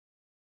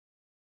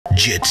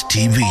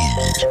JIT-TV,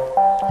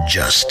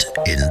 just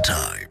in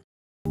time.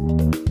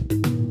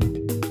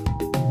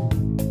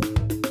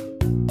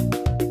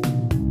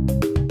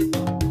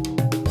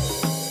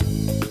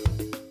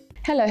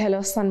 Hello,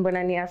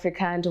 Sanbonani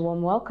Africa, and a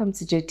warm welcome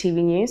to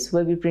JIT-TV News,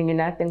 where we bring you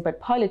nothing but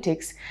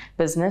politics,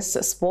 business,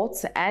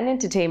 sports, and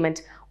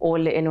entertainment,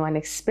 all in one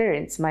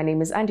experience. My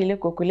name is Andile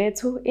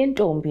Kokuletu in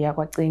Ntombi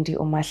yaKwaCindi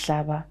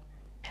uMahlaba.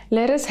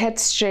 Let us head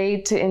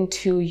straight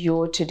into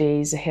your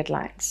today's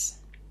headlines.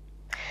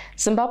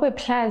 Zimbabwe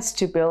plans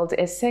to build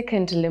a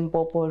second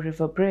Limpopo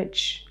River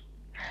Bridge.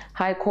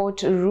 High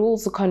Court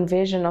rules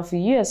conversion of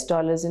US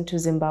dollars into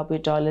Zimbabwe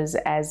dollars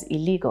as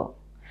illegal.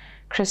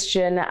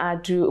 Christian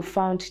Adu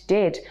found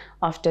dead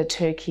after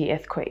Turkey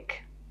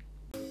earthquake.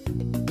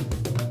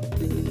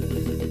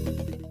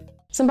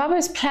 Zimbabwe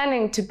is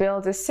planning to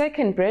build a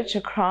second bridge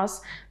across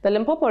the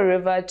Limpopo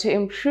River to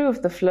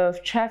improve the flow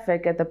of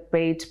traffic at the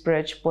Beit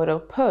Bridge border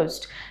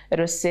post. It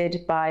was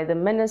said by the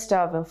Minister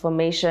of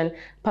Information,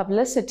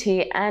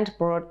 Publicity and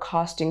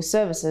Broadcasting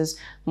Services,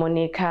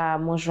 Monica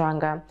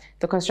Muzranga.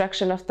 The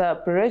construction of the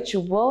bridge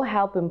will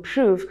help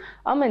improve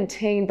or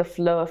maintain the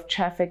flow of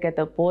traffic at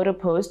the border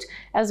post,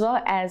 as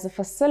well as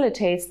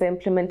facilitates the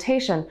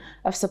implementation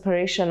of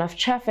separation of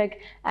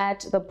traffic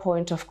at the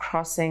point of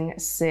crossing,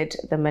 said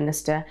the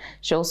minister.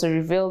 She also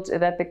revealed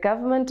that the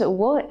government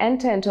will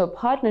enter into a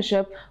partnership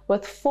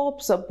with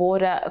Forbes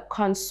Border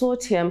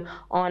Consortium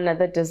on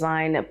the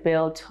design,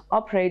 build,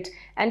 operate,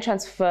 and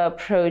transfer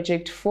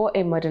project for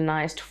a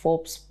modernized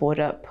Forbes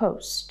border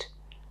post.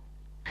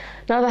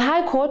 Now, the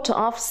High Court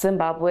of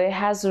Zimbabwe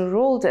has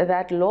ruled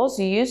that laws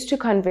used to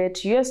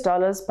convert US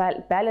dollars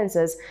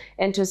balances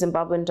into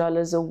Zimbabwean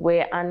dollars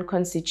were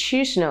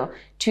unconstitutional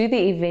to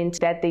the event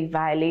that they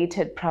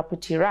violated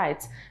property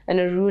rights. In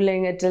a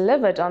ruling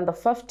delivered on the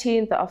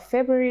 15th of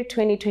February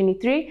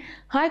 2023,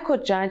 High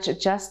Court Judge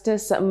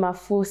Justice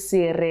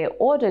Mafusire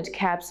ordered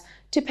CAPS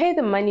to pay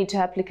the money to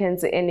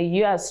applicants in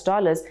US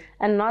dollars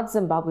and not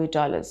Zimbabwe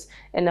dollars.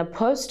 In a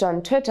post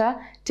on Twitter,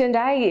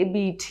 Tendai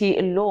BT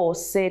Law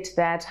said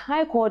that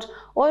High Court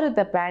ordered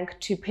the bank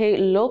to pay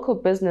local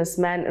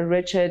businessman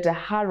Richard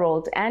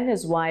Harold and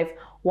his wife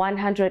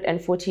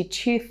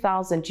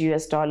 $142,000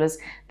 US dollars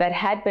that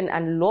had been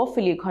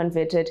unlawfully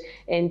converted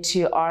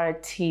into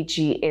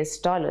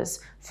RTGS dollars.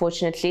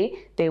 Fortunately,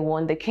 they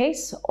won the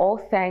case, all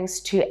thanks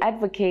to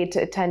advocate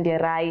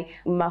Tanderai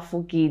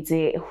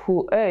Mafugidze,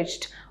 who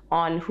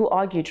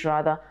argued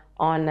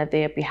on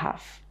their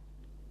behalf.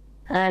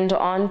 And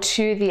on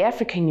to the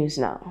African news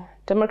now.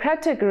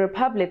 Democratic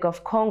Republic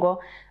of Congo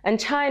and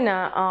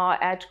China are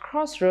at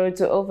crossroads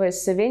over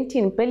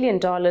 $17 billion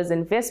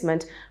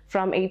investment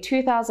from a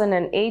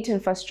 2008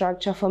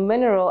 infrastructure for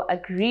mineral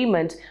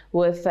agreement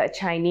with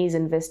Chinese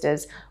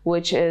investors,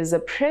 which is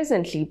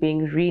presently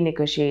being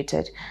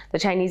renegotiated. The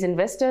Chinese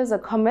investors are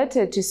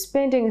committed to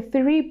spending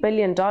 $3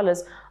 billion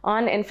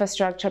on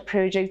infrastructure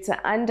projects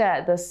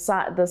under the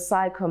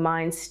Psycho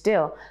mine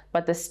still,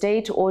 but the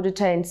State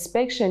Auditor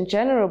Inspection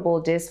General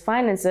des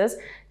Finances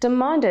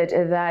demanded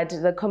that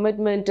the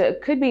commitment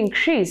could be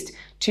increased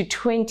to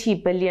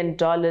 $20 billion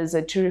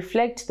to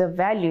reflect the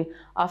value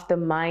of the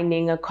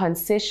mining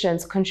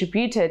concessions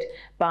contributed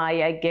by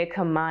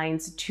Geka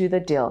Mines to the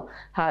deal.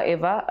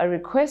 However, a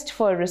request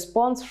for a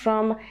response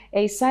from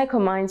a Psycho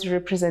Mines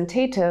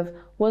representative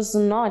was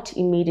not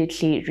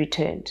immediately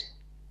returned.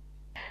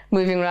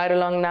 Moving right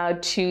along now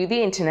to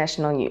the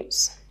international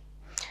news.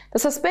 The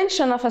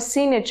suspension of a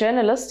senior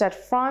journalist at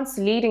France's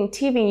leading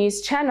TV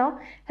news channel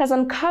has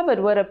uncovered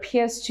what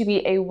appears to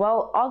be a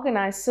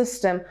well-organized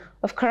system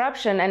of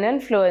corruption and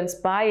influence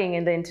buying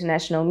in the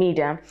international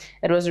media.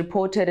 It was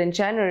reported in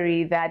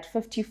January that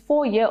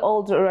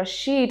 54-year-old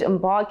Rashid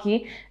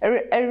Mbaki,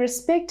 a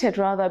respected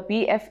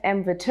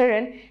BFM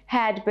veteran,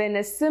 had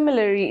been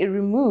similarly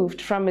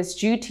removed from his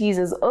duties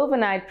as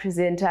overnight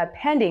presenter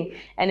pending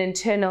an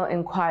internal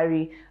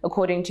inquiry.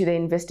 According to the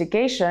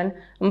investigation,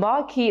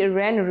 Mbaki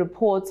ran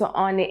reports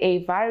on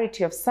a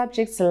variety of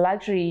subjects,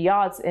 luxury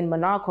yachts in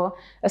Monaco,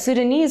 a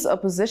Sudanese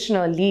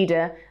oppositional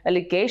leader,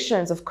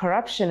 allegations of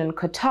corruption in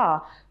Qatar,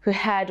 who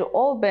had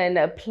all been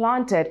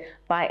planted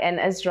by an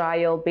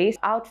Israel-based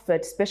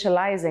outfit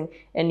specializing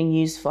in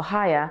news for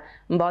hire.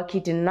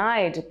 Mbaki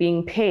denied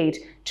being paid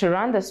to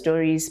run the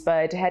stories,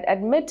 but had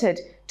admitted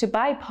to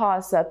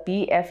bypass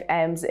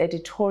BFM's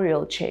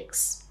editorial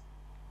checks.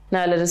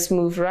 Now let us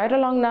move right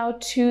along now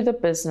to the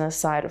business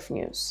side of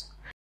news.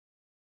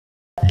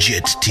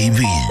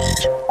 JIT-TV,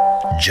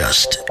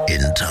 just in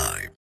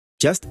time.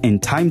 Just in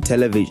Time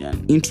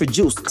Television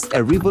introduces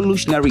a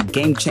revolutionary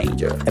game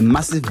changer, a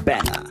massive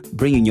banner,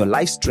 bringing your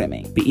live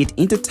streaming, be it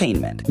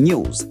entertainment,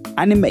 news,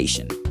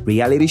 animation,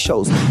 reality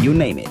shows, you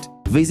name it.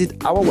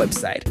 Visit our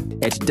website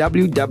at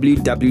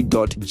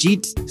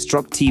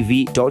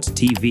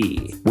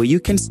www.JIT-TVzw, where you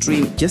can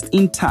stream just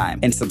in time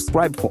and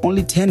subscribe for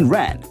only 10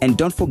 Rand. And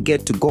don't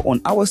forget to go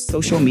on our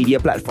social media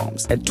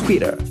platforms at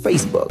Twitter,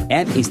 Facebook,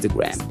 and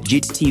Instagram.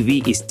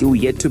 JIT-TV is still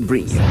yet to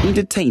bring you.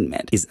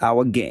 Entertainment is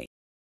our game.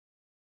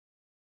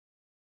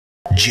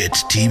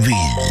 JIT-TV,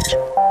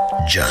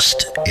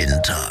 just in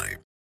time.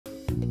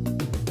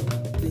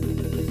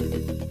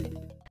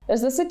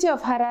 As the city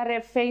of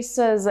Harare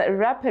faces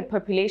rapid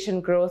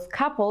population growth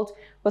coupled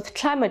with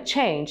climate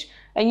change,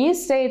 a new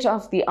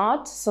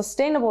state-of-the-art,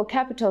 sustainable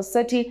capital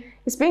city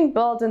is being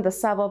built in the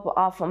suburb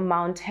of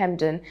Mount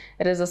Hamden.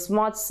 It is a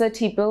smart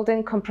city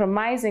building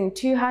comprising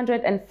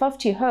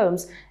 250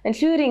 homes,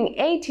 including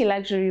 80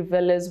 luxury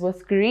villas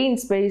with green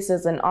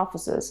spaces and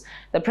offices.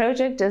 The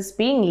project is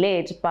being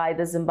led by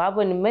the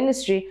Zimbabwean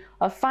Ministry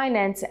of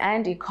Finance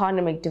and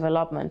Economic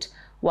Development.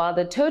 While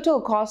the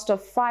total cost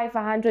of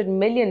 $500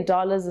 million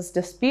is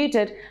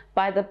disputed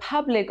by the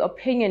public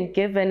opinion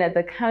given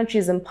the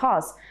country's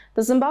impasse,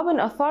 the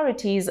Zimbabwean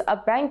authorities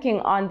are banking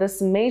on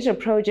this major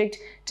project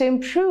to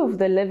improve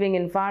the living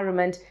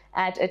environment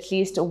at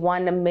least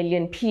 1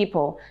 million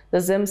people.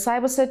 The Zim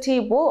Cyber City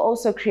will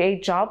also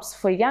create jobs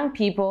for young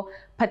people,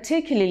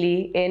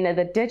 particularly in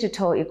the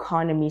digital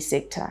economy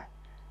sector.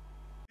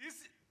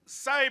 This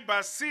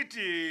cyber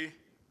city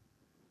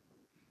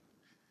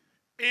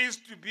is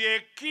to be a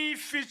key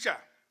feature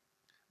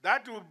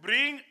that will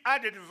bring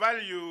added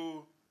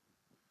value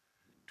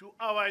to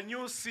our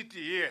new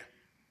city here.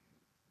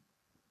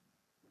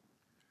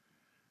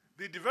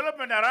 The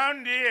development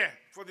around here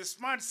for the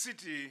smart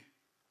city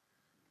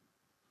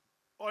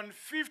on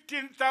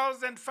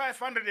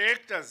 15,500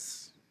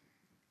 hectares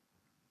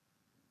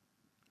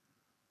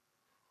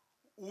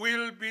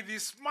will be the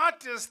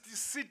smartest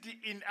city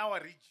in our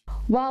region.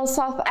 While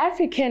South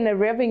African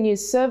Revenue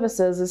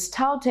Services is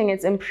touting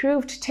its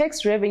improved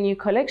tax revenue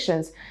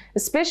collections,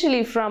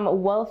 especially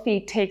from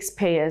wealthy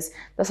taxpayers,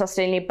 the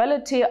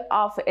sustainability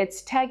of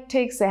its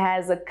tactics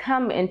has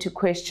come into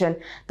question.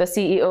 The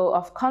CEO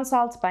of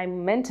Consult by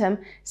Momentum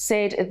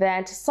said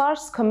that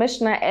SARS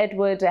Commissioner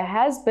Edward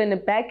has been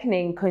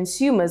beckoning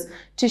consumers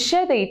to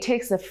share their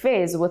tax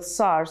affairs with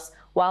SARS,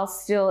 while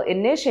still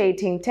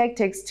initiating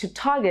tactics to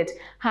target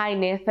high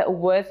net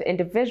worth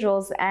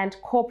individuals and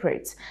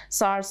corporates.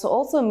 SARS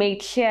also made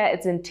clear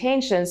its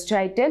intentions to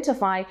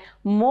identify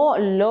more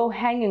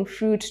low-hanging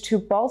fruit to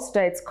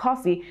bolster its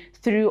coffee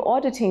through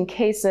auditing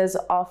cases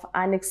of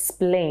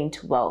unexplained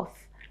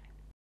wealth.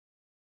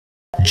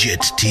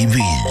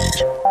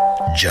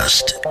 JIT-TVzw,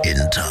 just in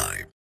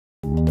time.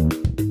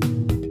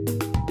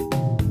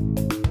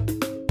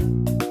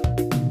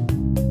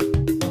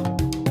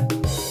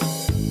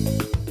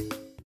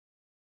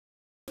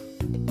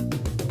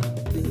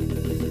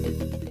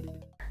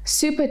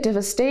 Super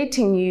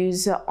devastating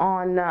news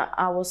on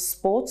our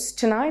sports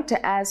tonight,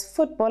 as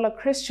footballer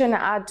Christian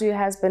Adu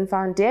has been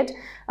found dead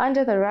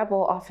under the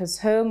rubble of his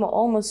home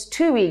almost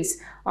 2 weeks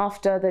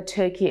after the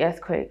Turkey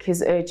earthquake,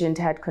 his agent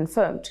had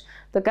confirmed.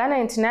 The Ghana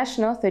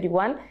international,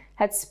 31,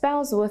 had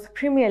spells with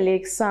Premier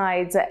League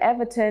sides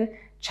Everton,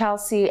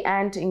 Chelsea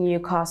and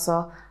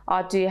Newcastle.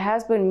 Adu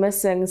has been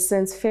missing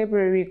since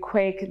February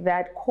quake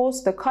that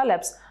caused the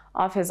collapse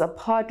of his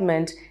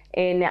apartment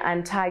in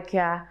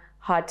Antakya,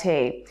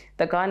 Hatay.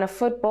 The Ghana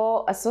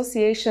Football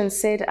Association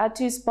said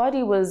Atu's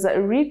body was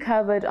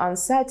recovered on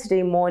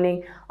Saturday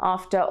morning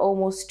after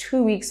almost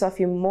 2 weeks of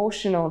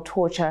emotional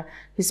torture.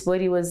 His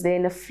body was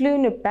then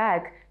flown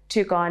back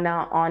to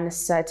Ghana on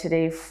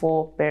Saturday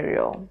for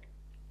burial.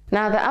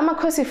 Now, the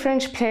Amakosi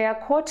French player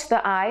caught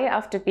the eye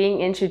after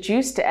being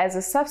introduced as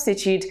a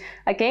substitute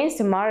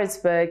against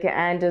Maritzburg,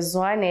 and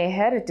Zwane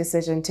had a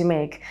decision to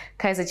make.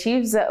 Kaizer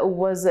Chiefs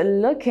was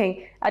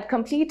looking at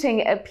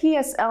completing a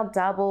PSL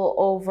double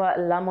over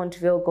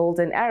Lamontville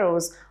Golden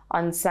Arrows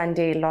on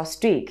Sunday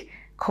last week.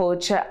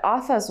 Coach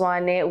Arthur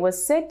Zwane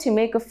was set to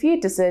make a few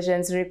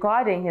decisions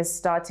regarding his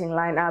starting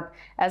lineup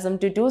as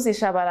Mduduzi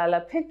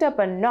Shabalala picked up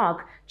a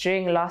knock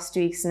during last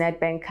week's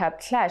Nedbank Cup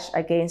clash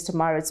against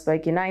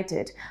Maritzburg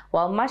United.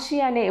 While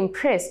Mashiane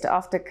impressed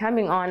after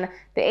coming on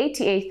the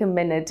 88th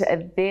minute,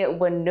 there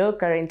were no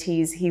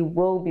guarantees he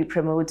will be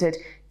promoted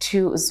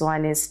to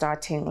Zwane's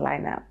starting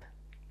lineup.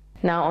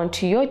 Now on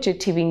to your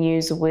JIT-TV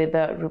News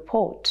weather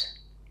report.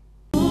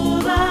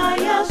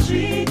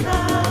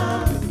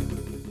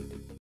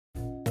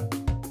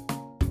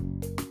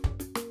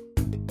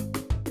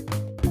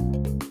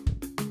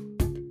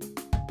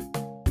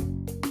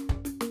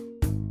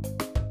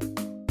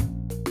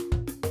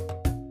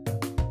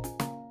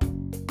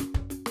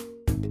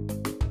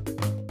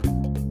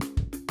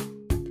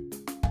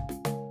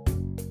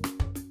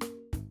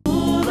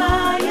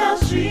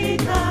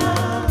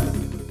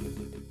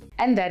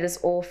 And that is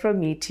all from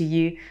me to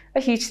you.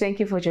 A huge thank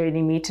you for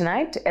joining me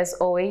tonight. As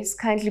always,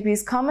 kindly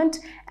please comment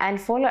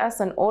and follow us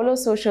on all our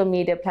social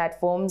media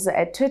platforms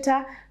at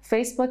Twitter,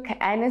 Facebook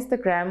and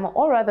Instagram,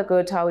 or rather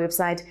go to our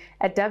website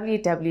at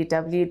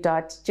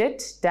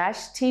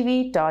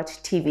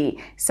www.jit-tv.tv.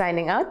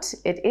 Signing out,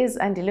 it is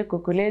Andile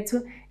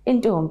Gugulethu,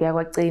 Intombi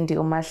yakwaCindi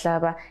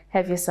uMahlaba.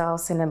 Have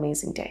yourselves an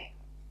amazing day.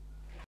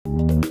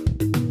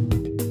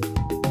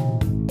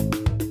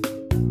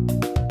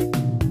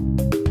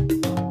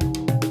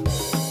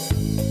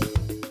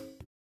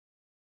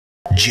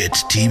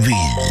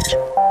 JIT-TVzw,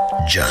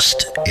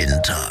 just in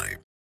time.